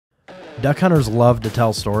Duck hunters love to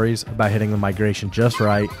tell stories about hitting the migration just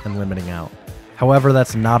right and limiting out. However,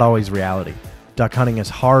 that's not always reality. Duck hunting is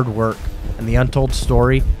hard work, and the untold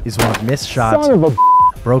story is one of missed shots,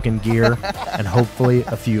 broken gear, and hopefully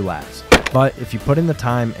a few laughs. But if you put in the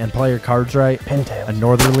time and play your cards right, a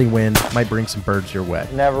northerly wind might bring some birds your way.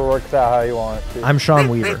 Never works out how you want it to. I'm Sean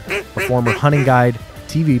Weaver, a former hunting guide,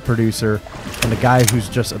 TV producer, and a guy who's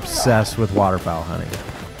just obsessed with waterfowl hunting.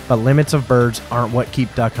 But limits of birds aren't what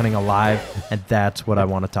keep duck hunting alive, and that's what I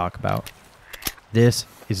want to talk about. This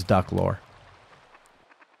is duck lore.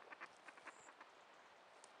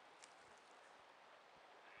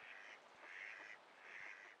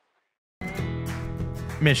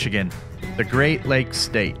 Michigan, the Great Lakes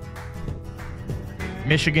state.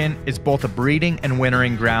 Michigan is both a breeding and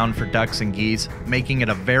wintering ground for ducks and geese, making it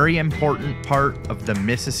a very important part of the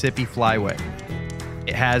Mississippi Flyway.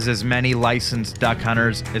 It has as many licensed duck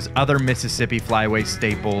hunters as other Mississippi Flyway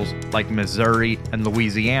staples like Missouri and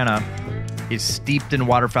Louisiana, is steeped in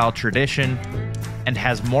waterfowl tradition, and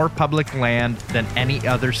has more public land than any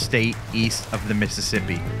other state east of the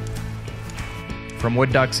Mississippi. From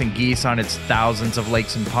wood ducks and geese on its thousands of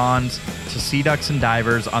lakes and ponds, to sea ducks and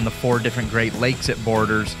divers on the 4 different Great Lakes it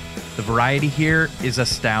borders, the variety here is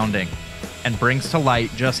astounding and brings to light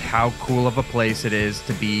just how cool of a place it is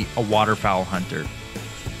to be a waterfowl hunter.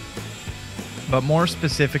 But more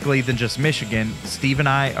specifically than just Michigan, Steve and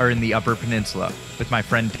I are in the Upper Peninsula with my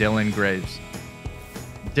friend Dylan Graves.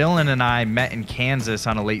 Dylan and I met in Kansas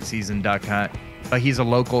on a late season duck hunt, but he's a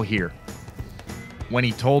local here. When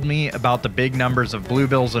he told me about the big numbers of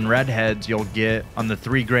bluebills and redheads you'll get on the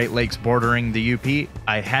 3 Great Lakes bordering the UP,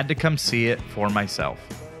 I had to come see it for myself.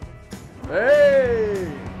 Hey!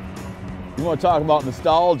 You want to talk about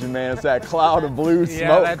nostalgia, man? It's that cloud of blue smoke.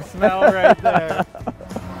 Yeah, that smell right there.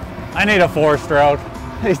 I need a 4-stroke.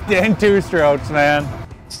 He's in 2 strokes, man.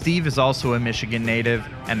 Steve is also a Michigan native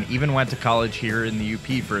and even went to college here in the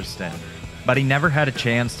UP for a stint. But he never had a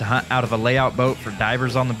chance to hunt out of a layout boat for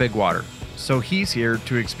divers on the big water. So he's here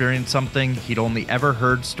to experience something he'd only ever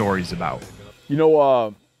heard stories about. You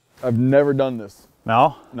know, I've never done this.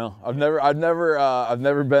 No? No, I've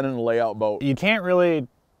never been in a layout boat. You can't really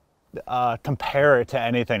compare it to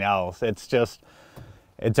anything else. It's just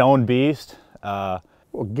its own beast.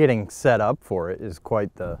 Well, getting set up for it is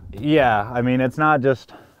quite the... Yeah, I mean, it's not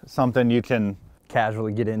just something you can...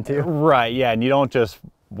 casually get into. Right, yeah, and you don't just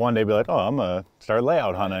one day be like, oh, I'm gonna start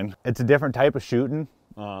layout hunting. It's a different type of shooting.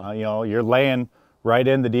 You know, you're laying right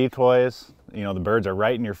in the decoys. You know, the birds are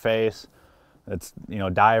right in your face. It's, you know,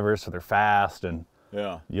 divers, so they're fast, and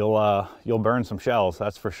Yeah. you'll burn some shells,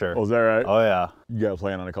 that's for sure. Oh, is that right? Oh yeah. You got to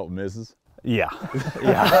plan on a couple misses? Yeah,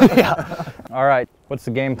 yeah. All right, what's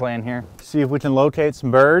the game plan here? See if we can locate some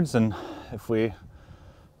birds, and if we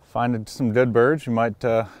find some good birds, we might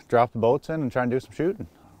drop the boats in and try and do some shooting.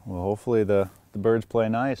 Well, hopefully the birds play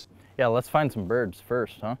nice. Yeah, let's find some birds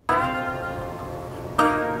first, huh?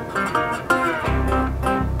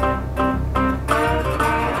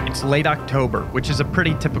 It's late October, which is a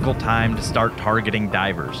pretty typical time to start targeting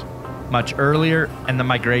divers. Much earlier, and the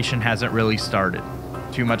migration hasn't really started.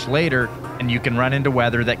 Too much later, and you can run into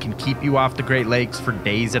weather that can keep you off the Great Lakes for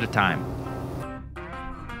days at a time.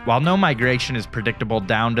 While no migration is predictable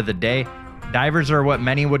down to the day, divers are what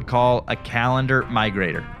many would call a calendar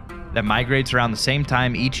migrator that migrates around the same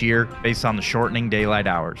time each year based on the shortening daylight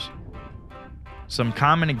hours. Some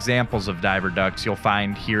common examples of diver ducks you'll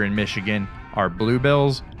find here in Michigan are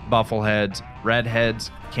bluebills, buffleheads,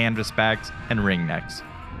 redheads, canvasbacks, and ringnecks.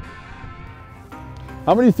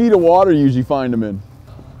 How many feet of water you usually find them in?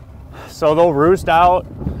 So they'll roost out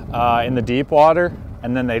in the deep water,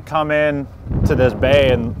 and then they come in to this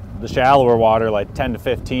bay in the shallower water, like 10 to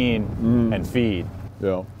 15, and feed.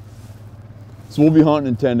 Yeah. So we'll be hunting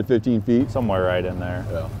in 10 to 15 feet? Somewhere right in there.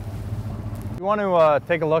 Yeah. You want to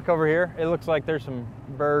take a look over here? It looks like there's some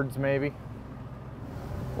birds, maybe.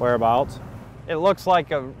 Whereabouts? It looks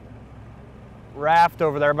like a raft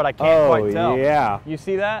over there, but I can't quite tell. Oh, yeah. You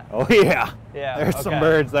see that? Oh, yeah. Yeah. There's okay. some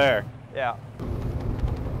birds there. Yeah.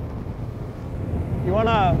 You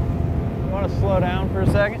wanna slow down for a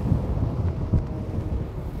second?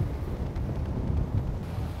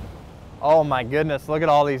 Oh my goodness, look at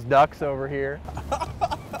all these ducks over here.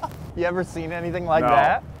 You ever seen anything like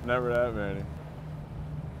that? Never that many.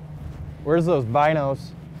 Where's those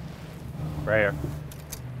binos? Right here.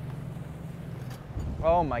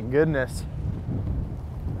 Oh my goodness.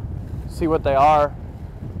 See what they are.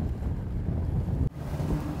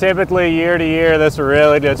 Typically, year to year, this is a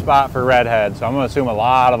really good spot for redheads, so I'm going to assume a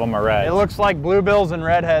lot of them are reds. It looks like bluebills and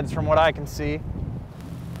redheads from what I can see.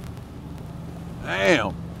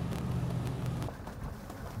 Damn.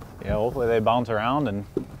 Yeah, hopefully they bounce around and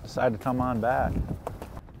decide to come on back.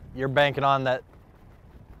 You're banking on that,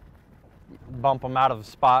 bump them out of a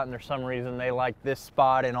spot, and there's some reason they like this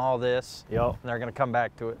spot and all this. Yep. And they're gonna come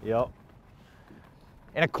back to it. Yep.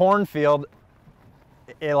 In a cornfield,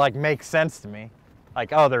 it like makes sense to me.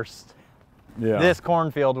 Like, oh, there's this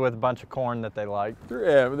cornfield with a bunch of corn that they like.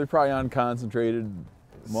 Yeah, but they're probably unconcentrated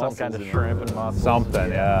Some kind of shrimp and mussels.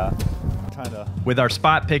 Something, yeah. With our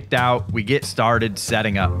spot picked out, we get started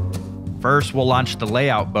setting up. First, we'll launch the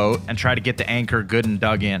layout boat and try to get the anchor good and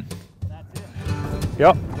dug in.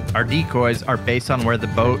 Yep. Our decoys are based on where the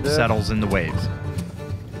boat settles in the waves.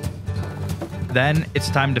 Then, it's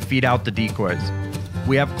time to feed out the decoys.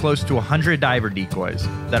 We have close to 100 diver decoys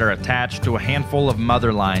that are attached to a handful of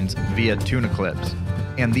mother lines via tuna clips,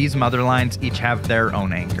 and these mother lines each have their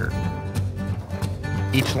own anchor.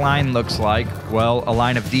 Each line looks like, well, a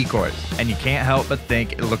line of decoys, and you can't help but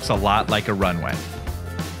think it looks a lot like a runway.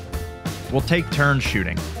 We'll take turns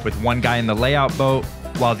shooting, with one guy in the layout boat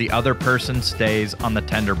while the other person stays on the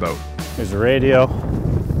tender boat. Here's the radio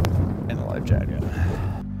and the life jacket.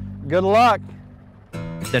 Good luck.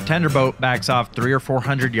 The tender boat backs off 300 or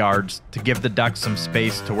 400 yards to give the ducks some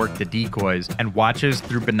space to work the decoys and watches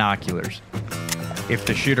through binoculars. If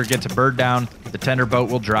the shooter gets a bird down, the tender boat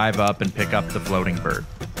will drive up and pick up the floating bird.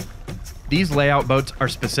 These layout boats are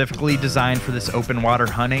specifically designed for this open water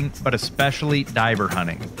hunting, but especially diver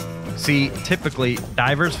hunting. See, typically,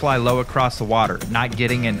 divers fly low across the water, not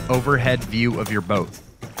getting an overhead view of your boat.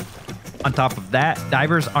 On top of that,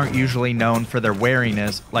 divers aren't usually known for their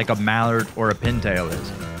wariness like a mallard or a pintail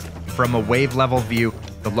is. From a wave level view,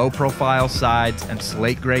 the low profile sides and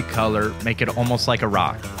slate gray color make it almost like a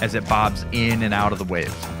rock as it bobs in and out of the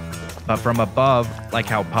waves. But from above, like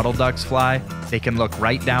how puddle ducks fly, they can look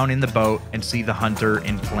right down in the boat and see the hunter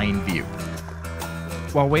in plain view.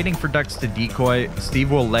 While waiting for ducks to decoy,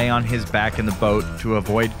 Steve will lay on his back in the boat to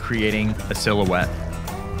avoid creating a silhouette.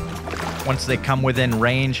 Once they come within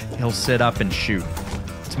range, he'll sit up and shoot.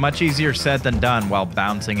 It's much easier said than done while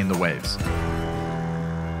bouncing in the waves.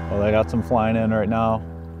 Well, they got some flying in right now.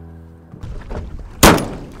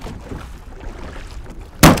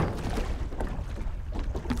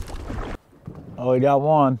 Oh, we got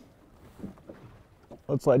one.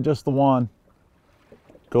 Looks like just the one.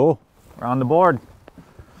 Cool. We're on the board.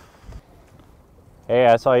 Hey,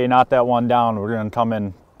 I saw you knock that one down. We're gonna come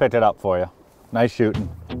and pick it up for you. Nice shooting.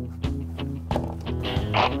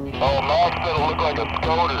 Oh, that's gonna look like a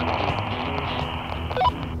scoter.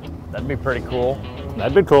 That'd be pretty cool.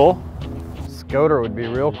 That'd be cool. Scoter would be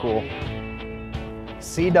real cool.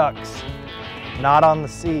 Sea ducks, not on the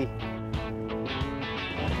sea.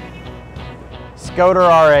 Scoter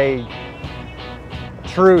are a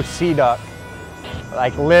true sea duck,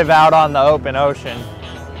 like live out on the open ocean,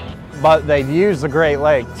 but they use the Great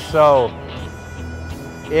Lakes. So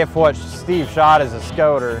if what Steve shot is a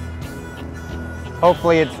scoter,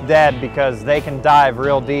 hopefully it's dead because they can dive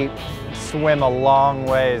real deep, swim a long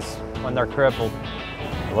ways when they're crippled.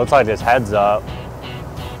 It looks like his head's up.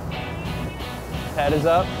 Head is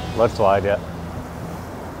up? Looks like it.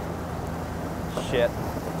 Shit.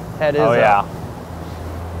 Head is Oh, yeah. up.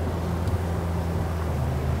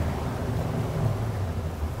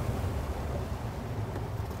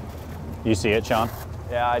 You see it, Sean?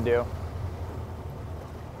 Yeah, I do.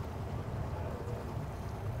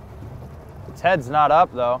 Its head's not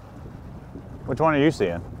up though. Which one are you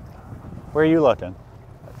seeing? Where are you looking?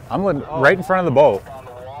 I'm looking right in front of the boat.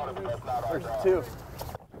 There's two.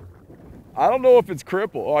 I don't know if it's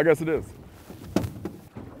crippled. Oh, I guess it is.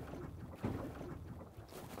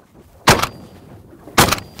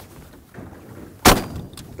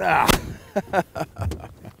 Ah.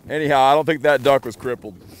 Anyhow, I don't think that duck was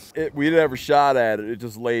crippled. We never shot at it. It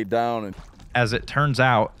just laid down. And As it turns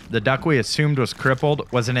out, the duck we assumed was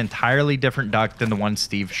crippled was an entirely different duck than the one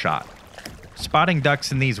Steve shot. Spotting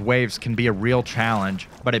ducks in these waves can be a real challenge,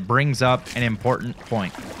 but it brings up an important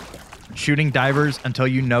point. Shooting divers until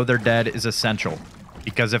you know they're dead is essential,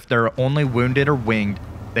 because if they're only wounded or winged,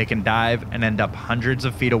 they can dive and end up hundreds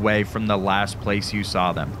of feet away from the last place you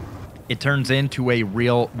saw them. It turns into a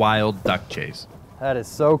real wild duck chase. That is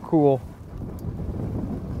so cool.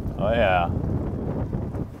 Oh, yeah.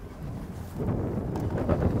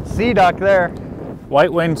 Sea duck there.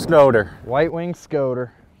 White-winged scoter. White-winged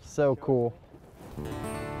scoter. So cool.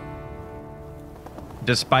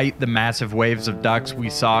 Despite the massive waves of ducks we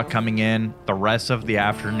saw coming in, the rest of the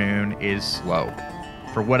afternoon is slow.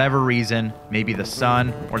 For whatever reason, maybe the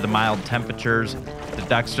sun or the mild temperatures, the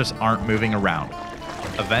ducks just aren't moving around.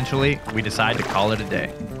 Eventually, we decide to call it a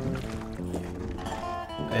day.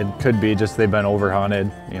 It could be just they've been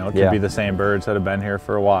overhunted. You know, it could be the same birds that have been here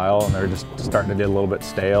for a while and they're just starting to get a little bit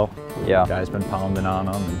stale. Yeah. The guy's been pounding on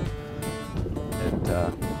them.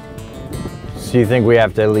 So you think we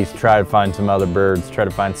have to at least try to find some other birds, try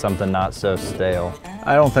to find something not so stale?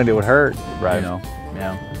 I don't think it would hurt. Right. You know,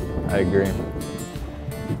 yeah. I agree.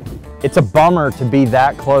 It's a bummer to be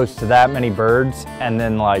that close to that many birds and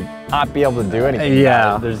then like not be able to do anything.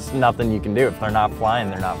 Yeah. About it. There's nothing you can do. If they're not flying,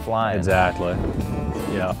 they're not flying. Exactly.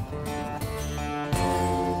 Yeah.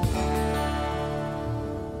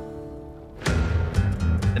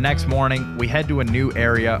 The next morning, we head to a new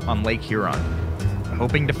area on Lake Huron,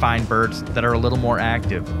 hoping to find birds that are a little more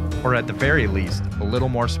active, or at the very least, a little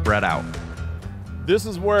more spread out. This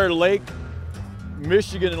is where Lake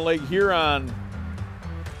Michigan and Lake Huron,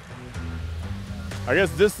 I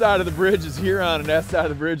guess this side of the bridge is Huron and that side of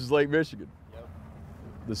the bridge is Lake Michigan. Yep.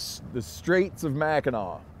 The Straits of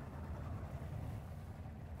Mackinac.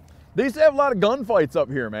 They used to have a lot of gunfights up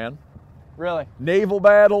here, man. Really? Naval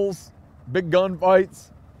battles, big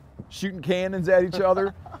gunfights, shooting cannons at each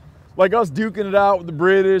other. Like us duking it out with the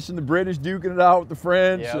British and the British duking it out with the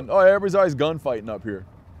French. Yep. And oh, everybody's always gunfighting up here.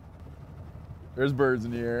 There's birds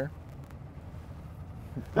in the air.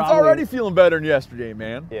 It's already feeling better than yesterday,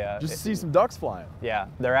 man. Yeah. Just to see some ducks flying. Yeah,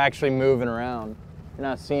 they're actually moving around. You're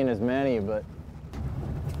not seeing as many, but.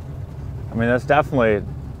 I mean, that's definitely,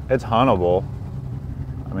 it's huntable.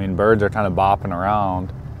 I mean, birds are kind of bopping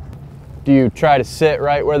around. Do you try to sit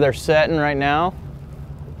right where they're setting right now?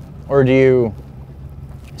 Or do you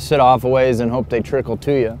sit off a ways and hope they trickle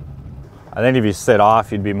to you? I think if you sit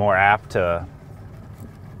off, you'd be more apt to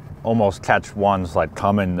almost catch ones like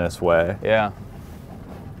coming this way. Yeah.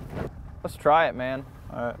 Let's try it, man.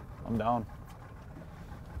 All right, I'm down.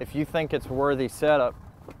 If you think it's worthy setup.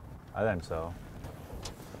 I think so.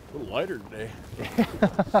 A little lighter today.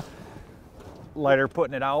 Lighter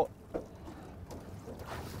putting it out.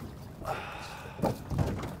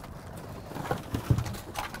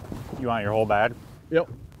 You want your whole bag? Yep.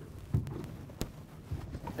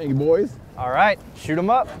 Thank you, boys. All right, shoot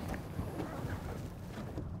them up.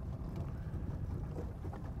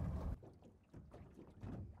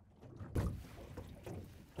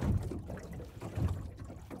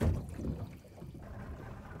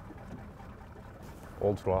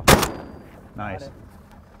 Old school. Nice.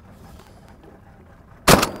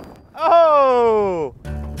 Oh!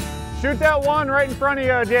 Shoot that one right in front of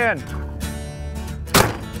you, Jen.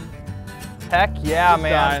 Heck yeah,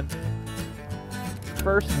 man. Dying.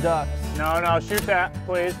 First ducks. No, shoot that,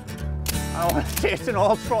 please. I don't want to chase an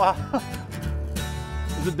old squaw.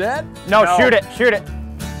 Is it dead? No, No. shoot it, shoot it.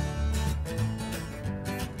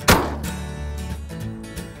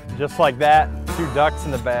 Just like that, 2 ducks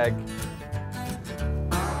in the bag.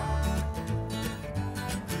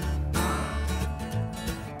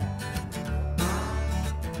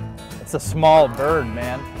 It's a small bird,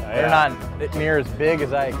 man. They're not near as big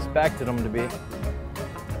as I expected them to be.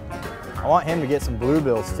 I want him to get some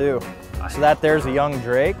bluebills too. So that there's a young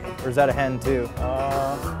drake, or is that a hen too?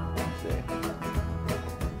 Let's see.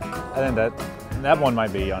 I think that one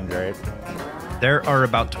might be young drake. There are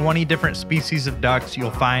about 20 different species of ducks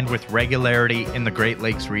you'll find with regularity in the Great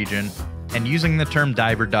Lakes region, and using the term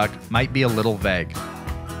diver duck might be a little vague.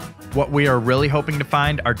 What we are really hoping to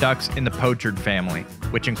find are ducks in the pochard family,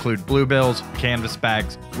 which include bluebills,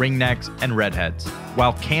 canvasbacks, ringnecks, and redheads.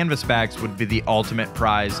 While canvasbacks would be the ultimate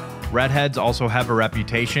prize, redheads also have a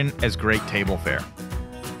reputation as great table fare.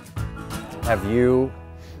 Have you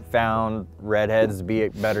found redheads to be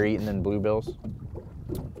better eaten than bluebills? Or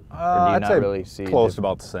do you I'd not say really see close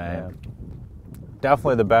about the same. Yeah.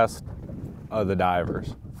 Definitely the best of the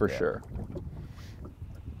divers, for sure.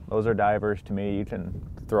 Those are divers to me. You can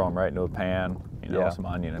throw them right into a pan, you know, some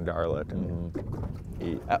onion and garlic, and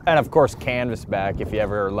eat. And of course, canvasback if you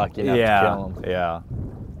ever are lucky enough to kill them. Yeah.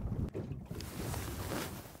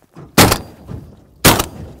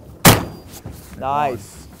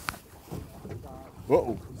 Nice.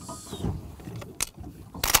 Whoa.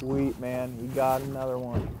 Sweet, man. You got another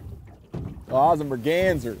one.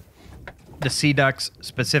 Osmerganser. The sea ducks,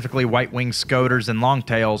 specifically white-winged scoters and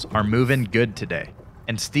longtails, are moving good today.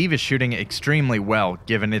 And Steve is shooting extremely well,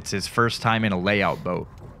 given it's his first time in a layout boat.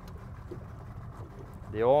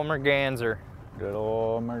 The old merganser. Good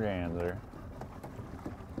old merganser.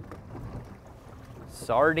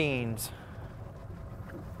 Sardines.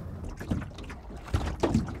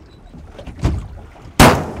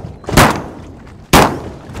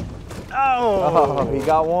 Oh, he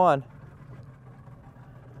got one.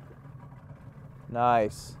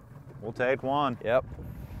 Nice. We'll take one. Yep.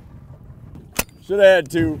 Should have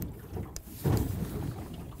had 2.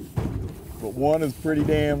 but one is pretty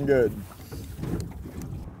damn good.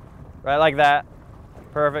 Right like that.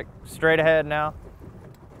 Perfect. Straight ahead now.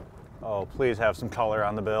 Oh, please have some color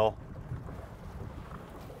on the bill.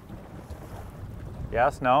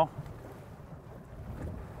 Yes, no?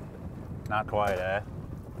 Not quite, eh?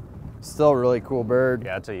 Still a really cool bird.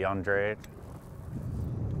 Yeah, it's a young drake.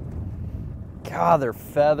 God, their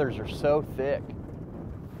feathers are so thick.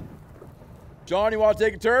 John, you want to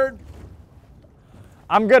take a turn?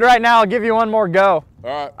 I'm good right now. I'll give you one more go. All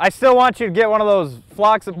right. I still want you to get one of those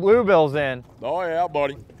flocks of bluebills in. Oh yeah,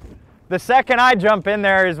 buddy. The second I jump in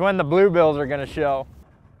there is when the bluebills are gonna show.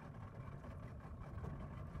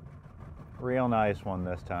 Real nice one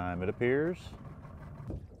this time, it appears.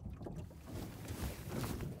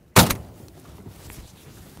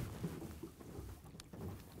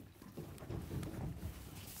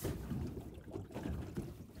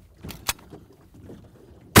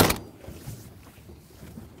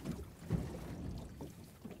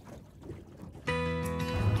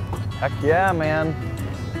 Heck yeah, man.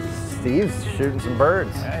 Steve's shooting some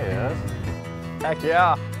birds. Yeah, he is. Heck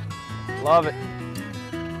yeah. Love it.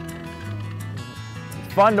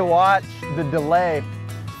 It's fun to watch the delay.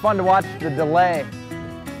 It's fun to watch the delay.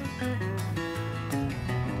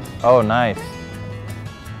 Oh, nice.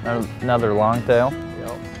 Another long tail.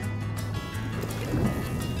 Yep.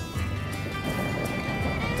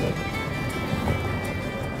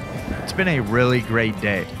 It's been a really great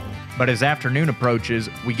day, but as afternoon approaches,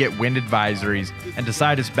 we get wind advisories and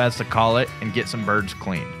decide it's best to call it and get some birds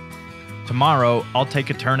cleaned. Tomorrow, I'll take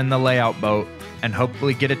a turn in the layout boat and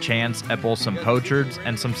hopefully get a chance at both some poachards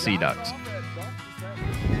and some sea ducks.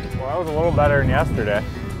 Well, that was a little better than yesterday.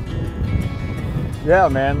 Yeah,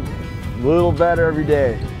 man. A little better every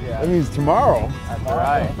day. Yeah. That means tomorrow. That's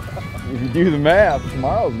right. If you do the math,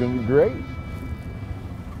 tomorrow's gonna be great.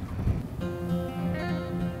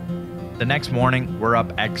 The next morning, we're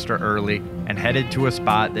up extra early and headed to a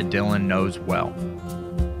spot that Dylan knows well.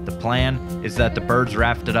 The plan is that the birds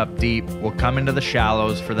rafted up deep will come into the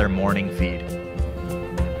shallows for their morning feed.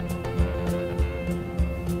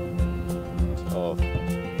 Oh,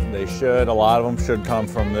 they should, a lot of them should come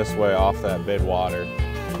from this way off that big water.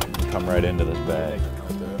 Come right into this bag.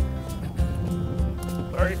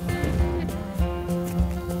 Sorry.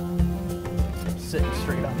 Sitting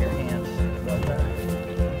straight on your hand.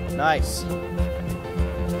 Nice.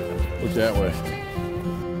 Look that way.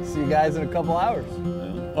 See you guys in a couple hours.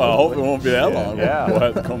 Well, I hope it won't be that long. Yeah. We'll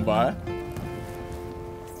have to come by.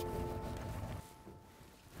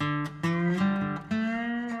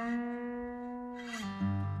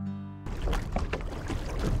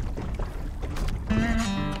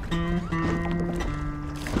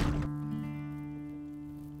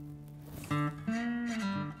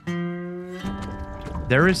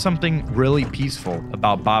 There is something really peaceful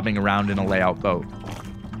about bobbing around in a layout boat,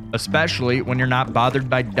 especially when you're not bothered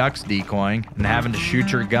by ducks decoying and having to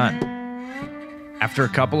shoot your gun. After a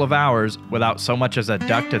couple of hours without so much as a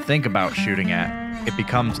duck to think about shooting at, it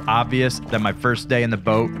becomes obvious that my first day in the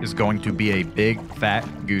boat is going to be a big fat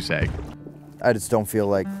goose egg. I just don't feel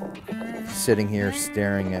like sitting here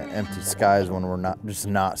staring at empty skies when we're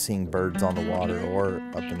not seeing birds on the water or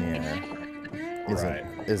up in the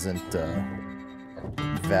air isn't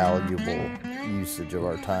valuable usage of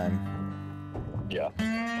our time. Yeah.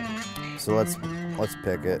 So let's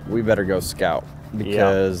pick it. We better go scout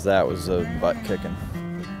because that was a butt kicking.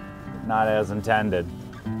 Not as intended.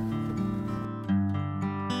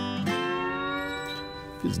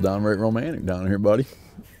 It's downright romantic down here, buddy.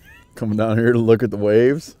 Coming down here to look at the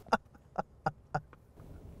waves.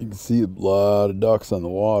 You can see a lot of ducks on the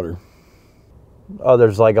water. Oh,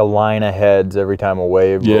 there's like a line of heads every time a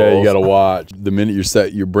wave rolls. Yeah, you gotta watch. The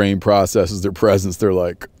minute your brain processes their presence, they're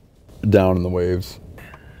like down in the waves.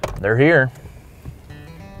 They're here.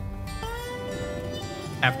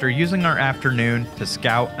 After using our afternoon to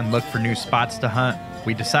scout and look for new spots to hunt,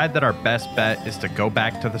 we decide that our best bet is to go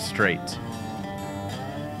back to the straits.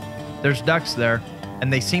 There's ducks there,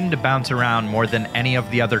 and they seem to bounce around more than any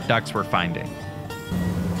of the other ducks we're finding.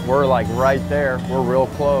 We're like right there. We're real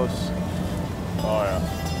close. Oh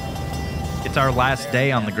yeah. It's our last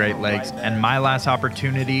day on the Great Lakes and my last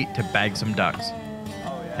opportunity to bag some ducks.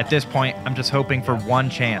 At this point, I'm just hoping for one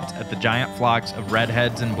chance at the giant flocks of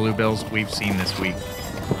redheads and bluebills we've seen this week.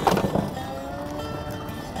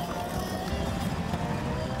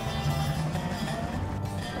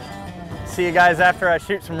 See you guys after I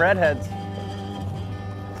shoot some redheads.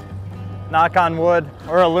 Knock on wood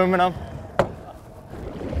or aluminum.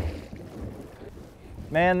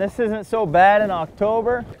 Man, this isn't so bad in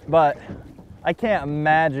October, but I can't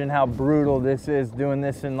imagine how brutal this is doing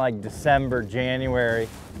this in like December, January.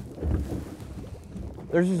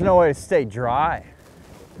 There's just no way to stay dry.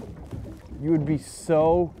 You would be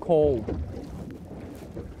so cold.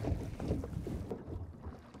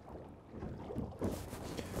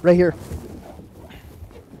 Right here.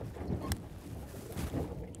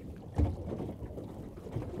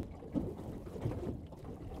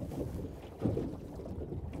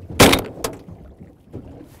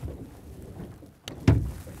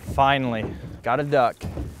 Finally, got a duck.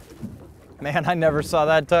 Man, I never saw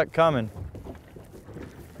that duck coming.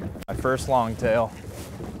 My first longtail.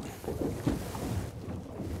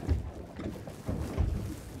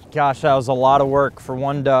 Gosh, that was a lot of work for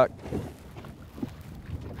one duck.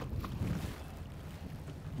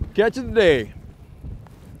 Catch of the day.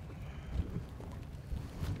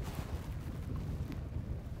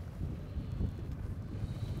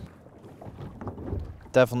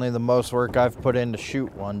 Definitely the most work I've put in to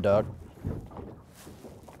shoot one duck.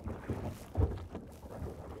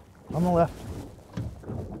 On the left.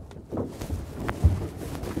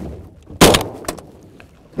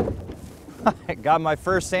 I got my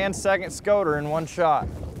first and second scoter in one shot.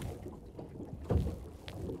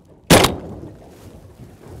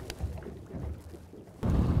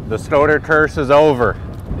 The scoter curse is over.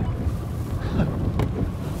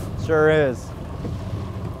 Sure is.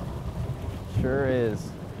 Sure is.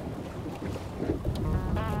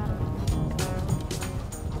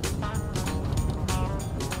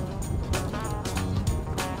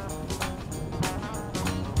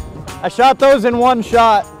 I shot those in one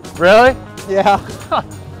shot. Really? Yeah.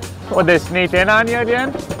 Would they sneak in on you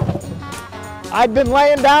again? I'd been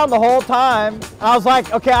laying down the whole time. I was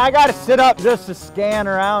like, okay, I gotta sit up just to scan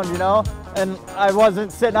around, you know? And I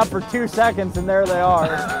wasn't sitting up for 2 seconds and there they are.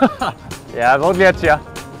 Yeah, they'll get you.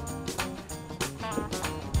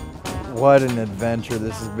 What an adventure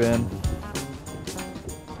this has been.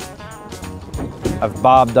 I've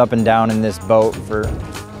bobbed up and down in this boat for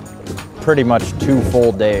pretty much 2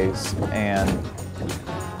 full days, and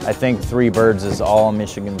I think 3 birds is all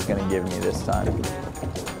Michigan's gonna give me this time.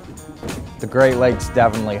 The Great Lakes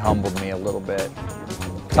definitely humbled me a little bit,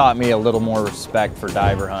 taught me a little more respect for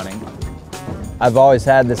diver hunting. I've always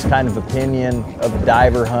had this kind of opinion of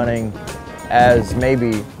diver hunting as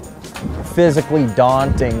maybe physically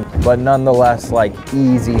daunting, but nonetheless like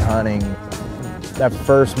easy hunting. That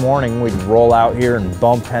first morning we'd roll out here and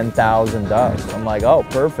bump 10,000 ducks. I'm like, oh,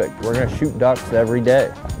 perfect. We're gonna shoot ducks every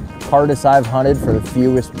day. Hardest I've hunted for the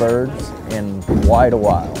fewest birds in quite a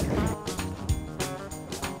while.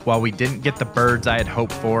 While we didn't get the birds I had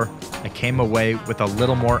hoped for, I came away with a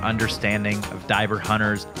little more understanding of diver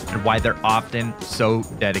hunters and why they're often so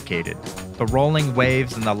dedicated. The rolling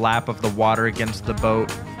waves and the lap of the water against the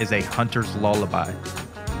boat is a hunter's lullaby.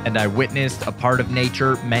 And I witnessed a part of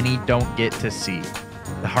nature many don't get to see.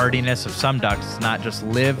 The hardiness of some ducks not just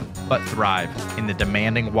live, but thrive in the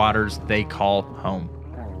demanding waters they call home.